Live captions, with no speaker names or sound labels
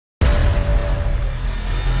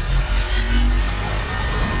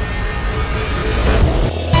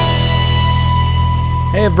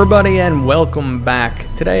Hey everybody, and welcome back.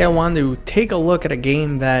 Today I wanted to take a look at a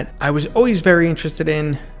game that I was always very interested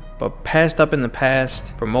in, but passed up in the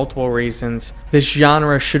past for multiple reasons. This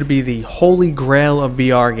genre should be the holy grail of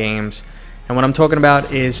VR games, and what I'm talking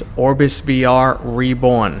about is Orbus VR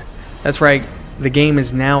Reborn. That's right, the game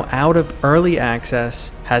is now out of early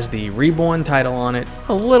access, has the Reborn title on it,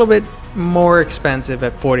 a little bit more expensive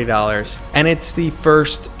at $40, and it's the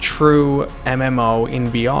first true MMO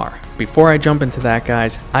in VR. Before I jump into that,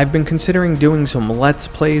 guys, I've been considering doing some Let's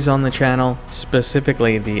Plays on the channel,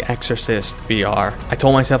 specifically the Exorcist VR. I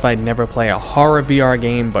told myself I'd never play a horror VR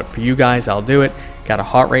game, but for you guys, I'll do it. Got a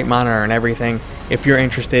heart rate monitor and everything. If you're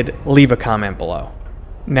interested, leave a comment below.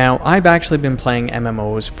 Now, I've actually been playing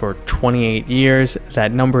MMOs for 28 years.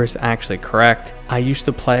 That number is actually correct. I used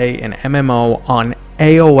to play an MMO on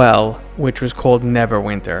AOL, which was called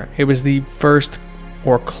Neverwinter. It was the first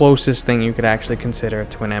or closest thing you could actually consider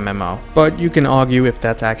to an MMO. But you can argue if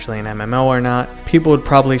that's actually an MMO or not. People would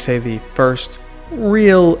probably say the first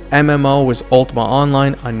real MMO was Ultima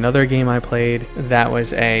Online, another game I played that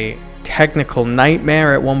was a technical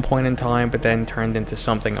nightmare at one point in time, but then turned into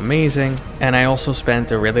something amazing. And I also spent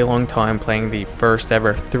a really long time playing the first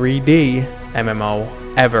ever 3D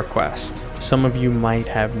MMO, EverQuest. Some of you might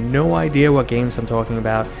have no idea what games I'm talking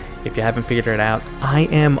about. If you haven't figured it out, I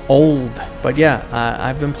am old. But yeah,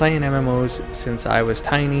 I've been playing MMOs since I was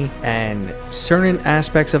tiny, and certain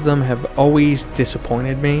aspects of them have always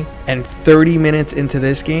disappointed me. And 30 minutes into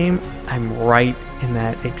this game, I'm right in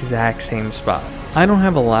that exact same spot. I don't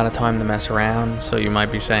have a lot of time to mess around, so you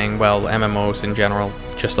might be saying, well, MMOs in general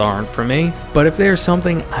just aren't for me. But if there's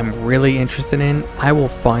something I'm really interested in, I will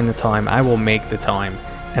find the time, I will make the time,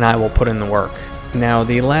 and I will put in the work. Now,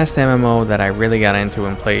 the last MMO that I really got into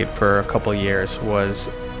and played for a couple years was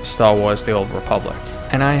Star Wars: The Old Republic.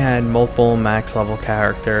 And I had multiple max level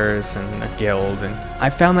characters and a guild, and I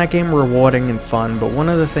found that game rewarding and fun, but one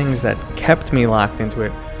of the things that kept me locked into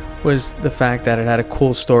it was the fact that it had a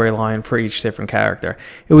cool storyline for each different character.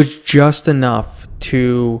 It was just enough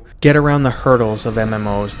to get around the hurdles of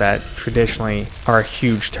MMOs that traditionally are a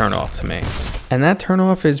huge turnoff to me. And that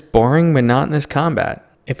turnoff is boring, monotonous combat.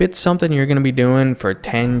 If it's something you're going to be doing for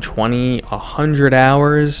 10, 20, 100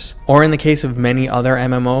 hours, or in the case of many other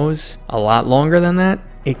MMOs, a lot longer than that,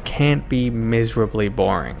 it can't be miserably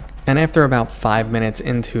boring. And after about 5 minutes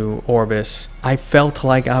into Orbus, I felt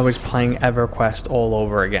like I was playing EverQuest all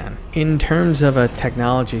over again. In terms of a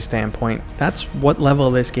technology standpoint, that's what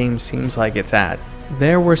level this game seems like it's at.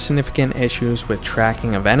 There were significant issues with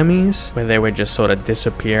tracking of enemies, where they would just sort of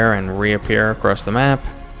disappear and reappear across the map.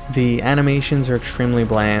 The animations are extremely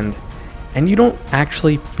bland, and you don't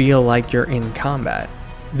actually feel like you're in combat.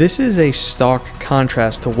 This is a stark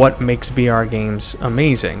contrast to what makes VR games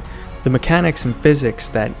amazing. The mechanics and physics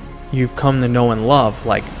that you've come to know and love,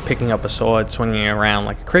 like picking up a sword, swinging it around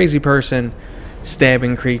like a crazy person,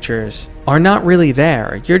 stabbing creatures, are not really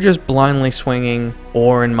there. You're just blindly swinging,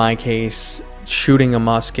 or in my case, shooting a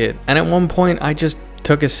musket. And at one point, I just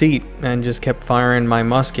took a seat and just kept firing my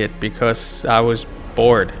musket because I was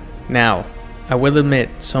bored. Now, I will admit,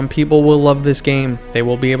 some people will love this game. They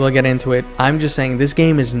will be able to get into it. I'm just saying this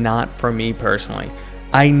game is not for me personally.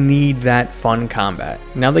 I need that fun combat.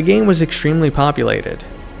 Now, the game was extremely populated,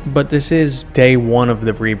 but this is day one of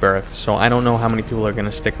the rebirth, so I don't know how many people are going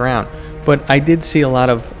to stick around. But I did see a lot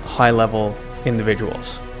of high-level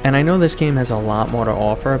individuals. And I know this game has a lot more to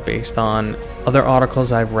offer based on other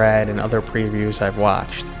articles I've read and other previews I've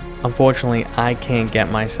watched. Unfortunately, I can't get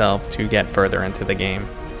myself to get further into the game.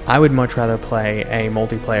 I would much rather play a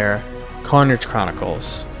multiplayer Carnage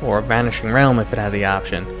Chronicles or Vanishing Realm if it had the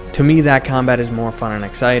option. To me, that combat is more fun and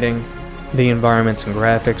exciting. The environments and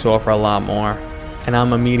graphics offer a lot more, and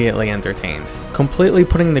I'm immediately entertained. Completely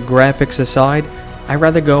putting the graphics aside, I'd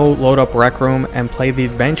rather go load up Rec Room and play the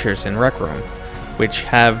adventures in Rec Room, which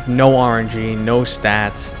have no RNG, no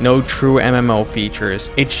stats, no true MMO features.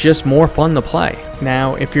 It's just more fun to play.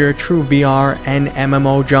 Now, if you're a true VR and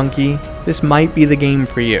MMO junkie, this might be the game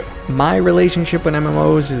for you. My relationship with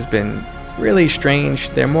MMOs has been really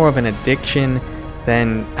strange. They're more of an addiction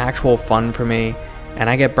than actual fun for me, and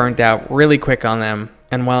I get burnt out really quick on them.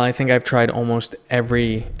 And while I think I've tried almost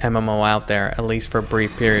every MMO out there, at least for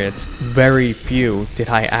brief periods, very few did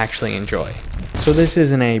I actually enjoy. So this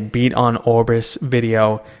isn't a beat on Orbus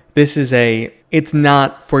video. This is a, it's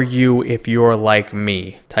not for you if you're like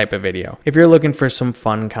me type of video. If you're looking for some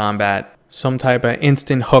fun combat, some type of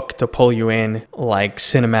instant hook to pull you in, like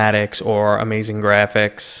cinematics or amazing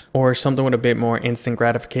graphics, or something with a bit more instant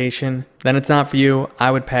gratification, then it's not for you. I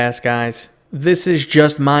would pass, guys. This is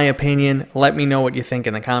just my opinion. Let me know what you think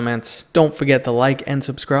in the comments. Don't forget to like and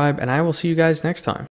subscribe, and I will see you guys next time.